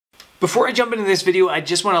Before I jump into this video, I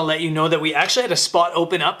just want to let you know that we actually had a spot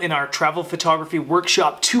open up in our travel photography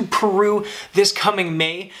workshop to Peru this coming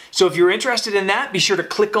May. So if you're interested in that, be sure to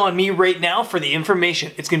click on me right now for the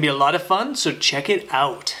information. It's going to be a lot of fun, so check it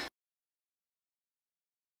out.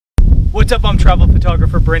 What's up, I'm travel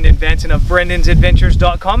photographer Brendan Vanson of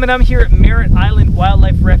brendansadventures.com, and I'm here at Merritt Island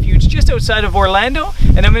Wildlife Refuge just outside of Orlando,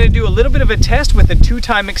 and I'm going to do a little bit of a test with a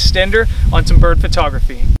 2-time extender on some bird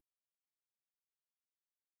photography.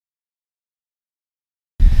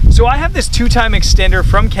 So I have this 2-time extender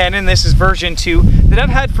from Canon, this is version 2, that I've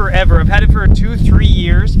had forever. I've had it for 2-3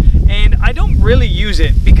 years, and I don't really use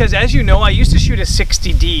it because, as you know, I used to shoot a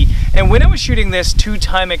 60D, and when I was shooting this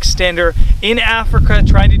 2-time extender in Africa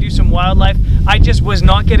trying to do some wildlife, I just was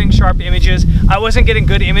not getting sharp images. I wasn't getting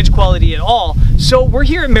good image quality at all. So we're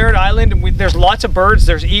here at Merritt Island, and there's lots of birds,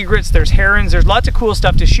 there's egrets, there's herons, there's lots of cool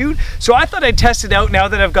stuff to shoot. So I thought I'd test it out now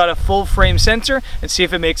that I've got a full frame sensor and see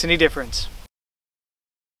if it makes any difference.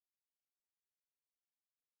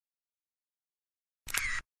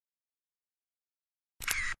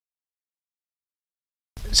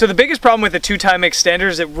 So the biggest problem with the 2-time extender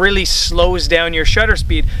is it really slows down your shutter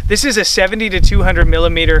speed. This is a 70 to 200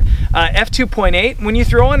 millimeter f2.8. When you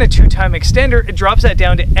throw on a 2-time extender, it drops that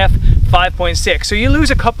down to f5.6. So you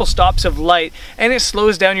lose a couple stops of light and it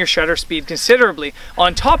slows down your shutter speed considerably.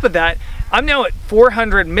 On top of that, I'm now at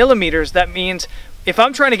 400 millimeters. That means if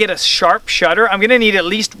I'm trying to get a sharp shutter, I'm going to need at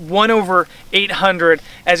least 1/800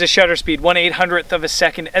 as a shutter speed, 1/800th of a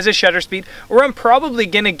second as a shutter speed, or I'm probably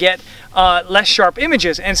going to get less sharp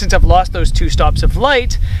images. And since I've lost those 2 stops of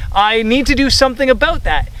light, I need to do something about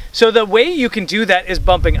that. So the way you can do that is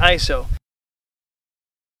bumping ISO.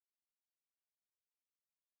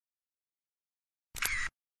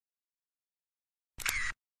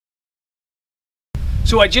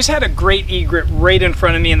 So I just had a great egret right in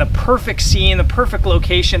front of me in the perfect scene, the perfect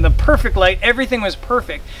location, the perfect light, everything was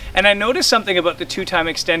perfect. And I noticed something about the 2-time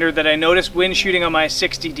extender that I noticed when shooting on my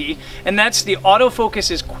 60D, and that's the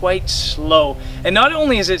autofocus is quite slow. And not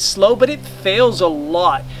only is it slow, but it fails a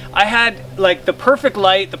lot. I had like the perfect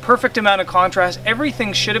light, the perfect amount of contrast,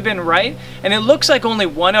 everything should have been right, and it looks like only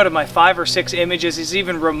 1 out of my 5 or 6 images is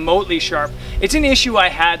even remotely sharp. It's an issue I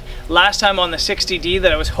had last time on the 60D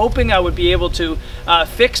that I was hoping I would be able to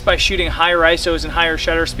fix by shooting higher ISOs and higher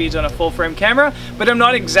shutter speeds on a full frame camera, but I'm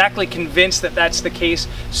not exactly convinced that that's the case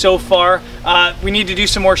so far. We need to do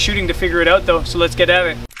some more shooting to figure it out though, so let's get at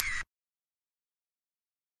it.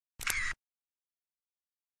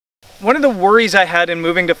 One of the worries I had in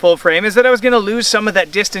moving to full frame is that I was going to lose some of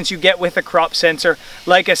that distance you get with a crop sensor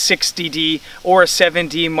like a 60D or a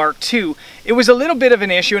 7D Mark II. It was a little bit of an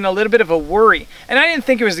issue and a little bit of a worry, and I didn't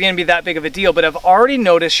think it was going to be that big of a deal, but I've already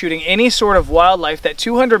noticed shooting any sort of wildlife that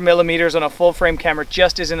 200 millimeters on a full frame camera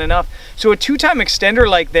just isn't enough. So a 2-time extender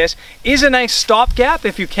like this is a nice stopgap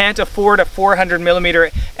if you can't afford a 400 millimeter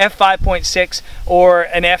f5.6 or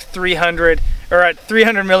an f300 or a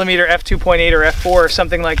 300 millimeter f2.8 or f4 or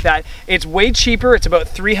something like that. It's way cheaper, it's about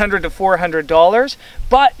 $300 to $400,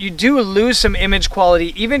 but you do lose some image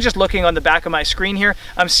quality. Even just looking on the back of my screen here,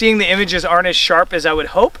 I'm seeing the images aren't as sharp as I would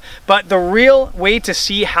hope, but the real way to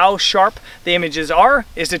see how sharp the images are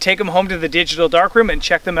is to take them home to the digital darkroom and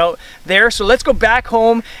check them out there. So let's go back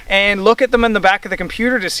home and look at them in the back of the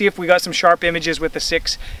computer to see if we got some sharp images with the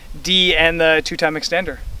 6D and the 2-time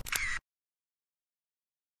extender.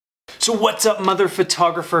 So what's up, mother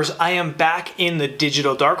photographers? I am back in the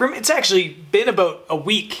digital darkroom. It's actually been about a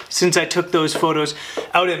week since I took those photos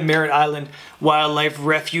out at Merritt Island Wildlife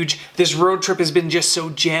Refuge. This road trip has been just so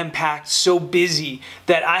jam-packed, so busy,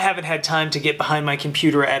 that I haven't had time to get behind my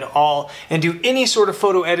computer at all and do any sort of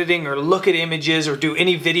photo editing or look at images or do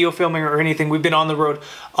any video filming or anything. We've been on the road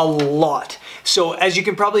a lot. So as you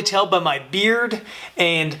can probably tell by my beard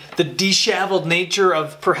and the disheveled nature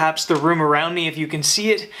of perhaps the room around me, if you can see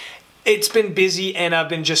it, it's been busy and I've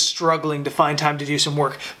been just struggling to find time to do some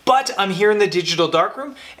work. But I'm here in the digital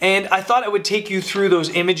darkroom and I thought I would take you through those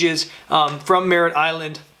images from Merritt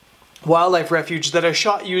Island Wildlife Refuge that I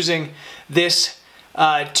shot using this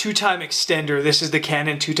 2-time extender. This is the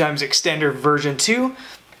Canon 2-time extender version 2.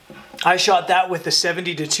 I shot that with the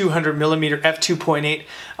 70 to 200 millimeter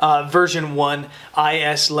f2.8 version 1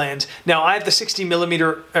 IS lens. Now I have the 60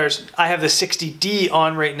 millimeter, or I have the 60D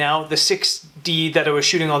on right now. The 6D that I was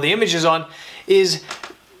shooting all the images on is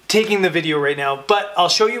taking the video right now, but I'll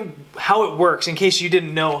show you how it works in case you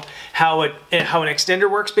didn't know how an extender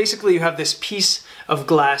works. Basically, you have this piece of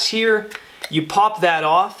glass here. You pop that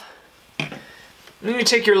off, and then you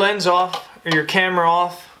take your lens off or your camera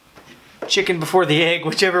off. Chicken before the egg,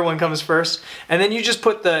 whichever one comes first. And then you just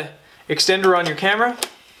put the extender on your camera,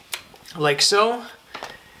 like so.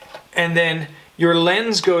 and then your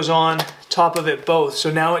lens goes on top of it both. So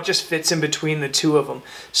now it just fits in between the two of them.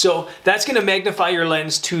 So that's gonna magnify your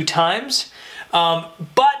lens 2 times.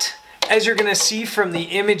 But as you're gonna see from the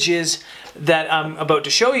images that I'm about to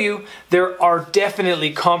show you, there are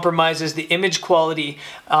definitely compromises. The image quality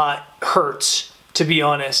hurts, to be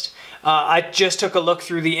honest. I just took a look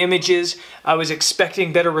through the images. I was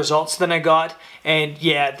expecting better results than I got. And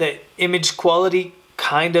yeah, the image quality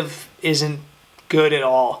kind of isn't good at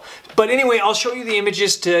all. But anyway, I'll show you the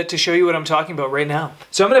images to show you what I'm talking about right now.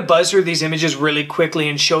 So I'm gonna buzz through these images really quickly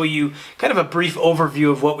and show you kind of a brief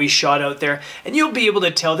overview of what we shot out there. And you'll be able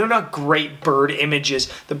to tell they're not great bird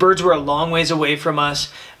images. The birds were a long ways away from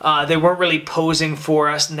us. They weren't really posing for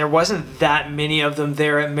us, and there wasn't that many of them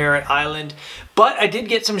there at Merritt Island. But I did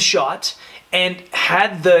get some shots, and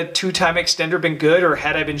had the 2-time extender been good, or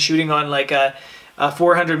had I been shooting on like a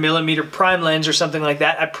 400mm prime lens or something like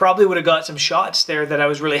that, I probably would have got some shots there that I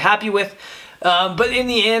was really happy with. But in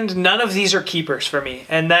the end, none of these are keepers for me,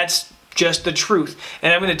 and that's just the truth.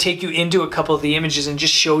 And I'm going to take you into a couple of the images and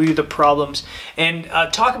just show you the problems and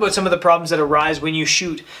talk about some of the problems that arise when you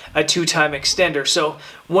shoot a 2-time extender. So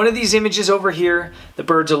one of these images over here, the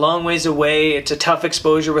bird's a long ways away. It's a tough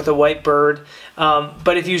exposure with a white bird.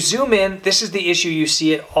 But if you zoom in, this is the issue you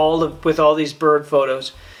see it with all these bird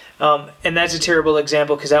photos. And that's a terrible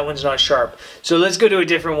example because that one's not sharp. So let's go to a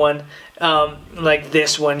different one, like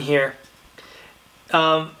this one here.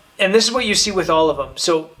 And this is what you see with all of them.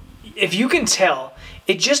 So if you can tell,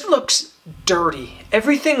 it just looks dirty.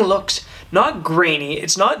 Everything looks not grainy,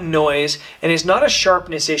 it's not noise, and it's not a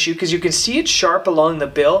sharpness issue because you can see it's sharp along the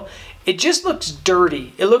bill. It just looks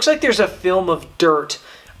dirty. It looks like there's a film of dirt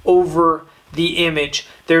over the image.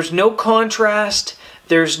 There's no contrast.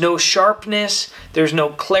 There's no sharpness, there's no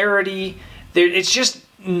clarity, it's just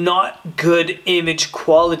not good image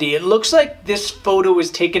quality. It looks like this photo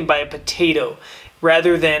was taken by a potato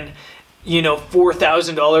rather than, you know,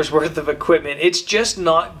 $4,000 worth of equipment. It's just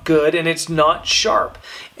not good, and it's not sharp.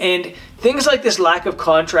 And things like this lack of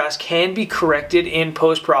contrast can be corrected in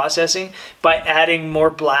post-processing by adding more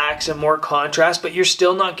blacks and more contrast, but you're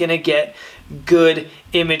still not gonna get good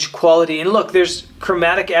image quality. And look, there's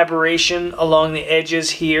chromatic aberration along the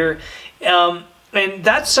edges here. And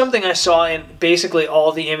that's something I saw in basically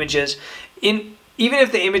all the images. Even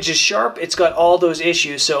if the image is sharp, it's got all those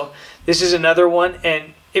issues. So this is another one,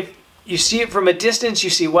 and if you see it from a distance, you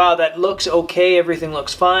see, wow, that looks okay, everything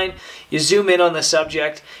looks fine. You zoom in on the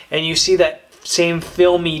subject, and you see that same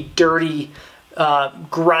filmy, dirty,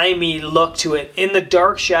 grimy look to it. In the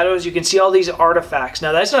dark shadows, you can see all these artifacts.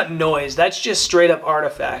 Now, that's not noise, that's just straight up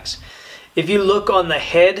artifacts. If you look on the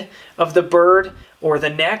head of the bird or the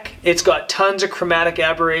neck, it's got tons of chromatic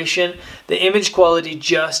aberration. The image quality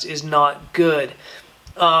just is not good.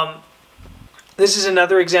 This is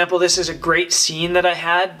another example. This is a great scene that I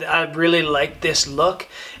had. I really liked this look,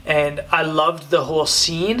 and I loved the whole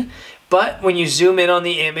scene. But when you zoom in on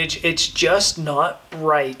the image, it's just not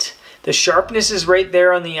bright. The sharpness is right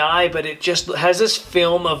there on the eye, but it just has this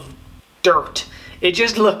film of dirt. It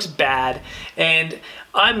just looks bad, and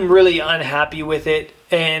I'm really unhappy with it.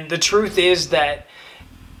 And the truth is that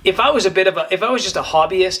if I was just a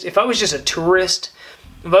hobbyist, if I was just a tourist,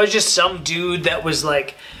 if I was just some dude that was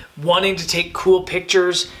like wanting to take cool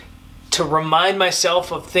pictures to remind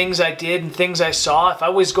myself of things I did and things I saw, if I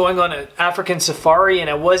was going on an African safari and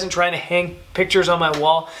I wasn't trying to hang pictures on my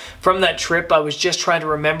wall from that trip, I was just trying to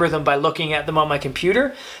remember them by looking at them on my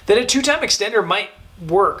computer, then a 2-time extender might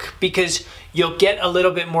work because you'll get a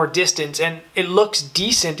little bit more distance, and it looks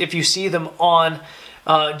decent if you see them on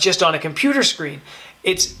just on a computer screen.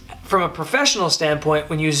 It's from a professional standpoint,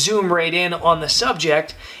 when you zoom right in on the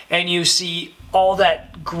subject and you see all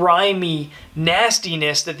that grimy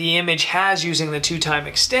nastiness that the image has using the 2-time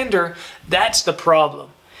extender, that's the problem.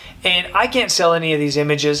 And I can't sell any of these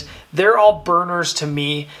images. They're all burners to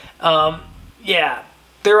me. Yeah,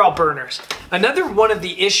 they're all burners. Another one of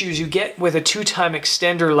the issues you get with a 2-time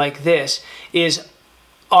extender like this is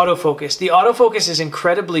autofocus. The autofocus is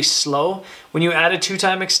incredibly slow when you add a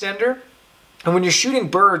 2-time extender. And when you're shooting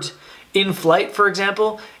birds in flight, for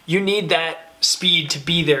example, you need that speed to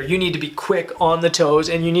be there. You need to be quick on the toes,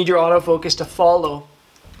 and you need your autofocus to follow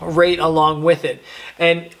right along with it.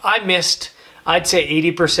 And I missed, I'd say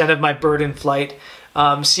 80% of my bird in flight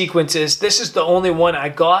sequences. This is the only one I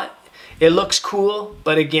got. It looks cool,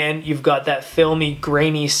 but again, you've got that filmy,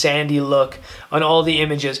 grainy, sandy look on all the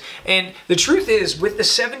images. And the truth is, with the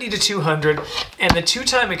 70-200 and the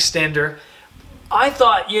 2-time extender, I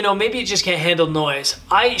thought, you know, maybe it just can't handle noise.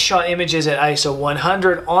 I shot images at ISO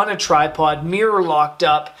 100 on a tripod, mirror locked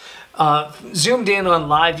up, zoomed in on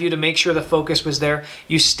live view to make sure the focus was there,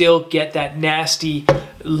 you still get that nasty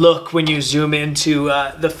look when you zoom into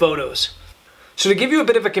the photos. So to give you a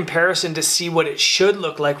bit of a comparison to see what it should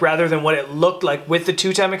look like rather than what it looked like with the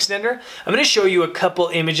 2x extender, I'm going to show you a couple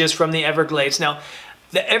images from the Everglades. Now,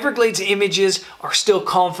 the Everglades images are still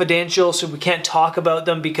confidential, so we can't talk about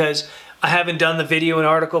them because I haven't done the video and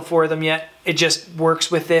article for them yet. It just works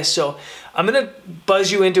with this. So I'm going to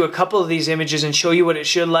buzz you into a couple of these images and show you what it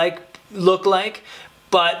should look like.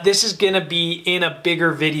 But this is going to be in a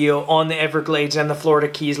bigger video on the Everglades and the Florida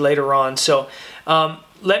Keys later on. So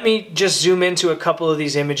let me just zoom into a couple of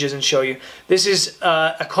these images and show you. This is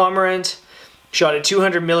a cormorant shot at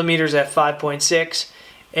 200 millimeters at 5.6,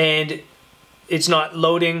 and it's not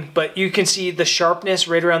loading, but you can see the sharpness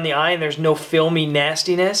right around the eye, and there's no filmy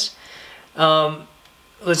nastiness.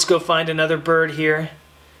 Let's go find another bird here.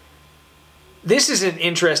 This is an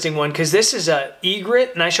interesting one because this is a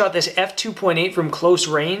egret, and I shot this f2.8 from close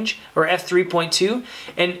range, or f3.2,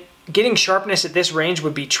 and getting sharpness at this range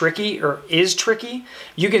would be tricky, or is tricky.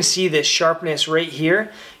 You can see this sharpness right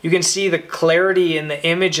here. You can see the clarity in the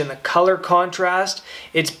image and the color contrast.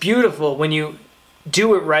 It's beautiful when you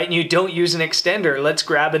do it right and you don't use an extender. Let's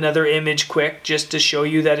grab another image quick just to show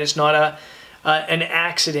you that it's not an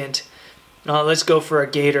accident. Let's go for a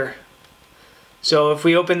gator. So if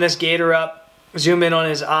we open this gator up, zoom in on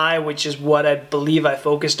his eye, which is what I believe I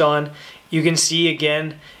focused on, you can see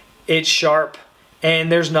again, it's sharp.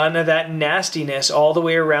 And there's none of that nastiness all the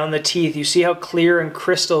way around the teeth. You see how clear and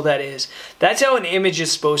crystal that is. That's how an image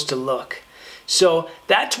is supposed to look. So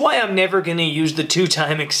that's why I'm never going to use the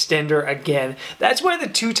 2x extender again. That's why the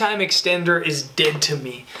 2x extender is dead to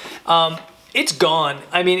me. It's gone.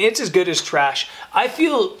 I mean, it's as good as trash. I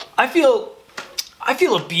feel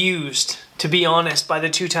abused, to be honest, by the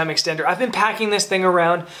 2x extender. I've been packing this thing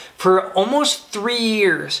around for almost 3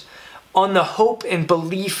 years on the hope and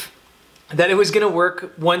belief that it was going to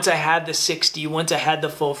work once I had the 60, once I had the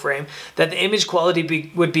full frame, that the image quality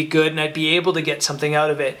would be good and I'd be able to get something out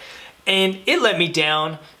of it. And it let me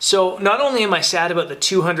down. So not only am I sad about the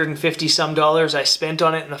 $250 some I spent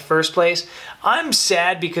on it in the first place, I'm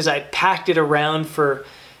sad because I packed it around for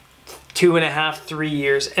 2.5, 3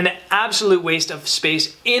 years. An absolute waste of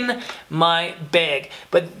space in my bag.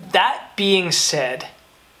 But that being said,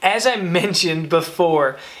 as I mentioned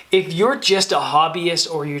before, if you're just a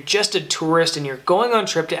hobbyist or you're just a tourist and you're going on a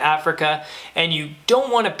trip to Africa and you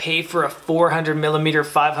don't want to pay for a 400mm,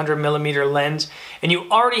 500mm lens and you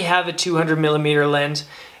already have a 200mm lens,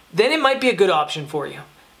 then it might be a good option for you.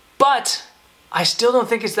 But I still don't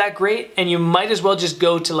think it's that great, and you might as well just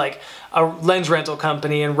go to like a lens rental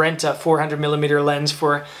company and rent a 400mm lens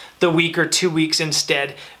for the week or 2 weeks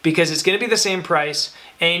instead, because it's going to be the same price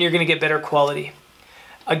and you're going to get better quality.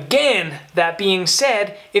 Again, that being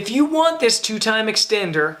said, if you want this 2x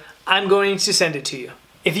extender, I'm going to send it to you.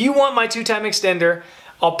 If you want my 2x extender,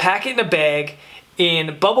 I'll pack it in a bag,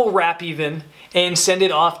 in bubble wrap even, and send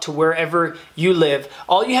it off to wherever you live.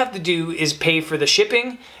 All you have to do is pay for the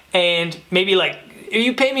shipping, and maybe like,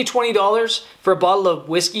 you pay me $20 for a bottle of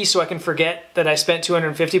whiskey so I can forget that I spent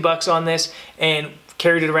 $250 on this and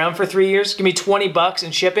carried it around for 3 years. Give me $20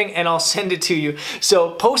 in shipping and I'll send it to you.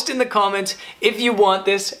 So post in the comments if you want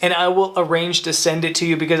this and I will arrange to send it to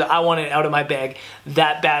you because I want it out of my bag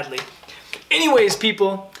that badly. Anyways,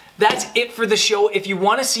 people, that's it for the show. If you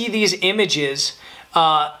want to see these images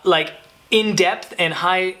like in depth and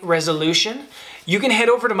high resolution, you can head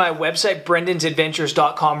over to my website,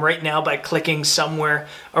 brendansadventures.com, right now by clicking somewhere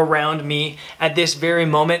around me at this very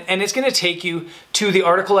moment. And it's going to take you to the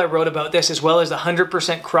article I wrote about this, as well as the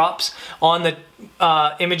 100% crops on the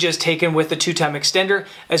images taken with the 2x extender,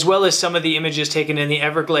 as well as some of the images taken in the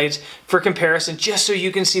Everglades for comparison, just so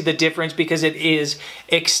you can see the difference because it is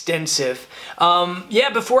extensive. Yeah,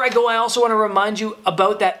 before I go, I also want to remind you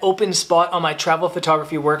about that open spot on my travel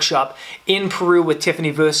photography workshop in Peru with Tiffany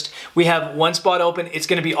Vust. We have one spot open. It's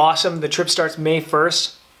going to be awesome. The trip starts May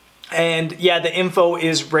 1st. And yeah, the info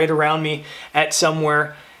is right around me at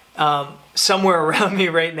somewhere around me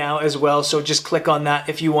right now as well, so just click on that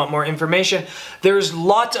if you want more information. There's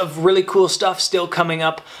lots of really cool stuff still coming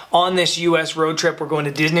up on this US road trip. We're going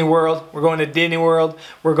to Disney World, we're going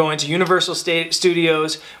to Universal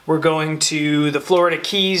Studios, we're going to the Florida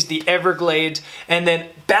Keys, the Everglades, and then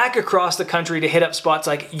back across the country to hit up spots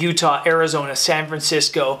like Utah, Arizona, San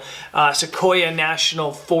Francisco, Sequoia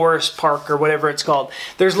National Forest Park, or whatever it's called.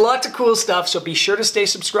 There's lots of cool stuff, so be sure to stay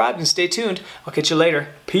subscribed and stay tuned. I'll catch you later.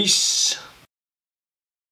 Peace.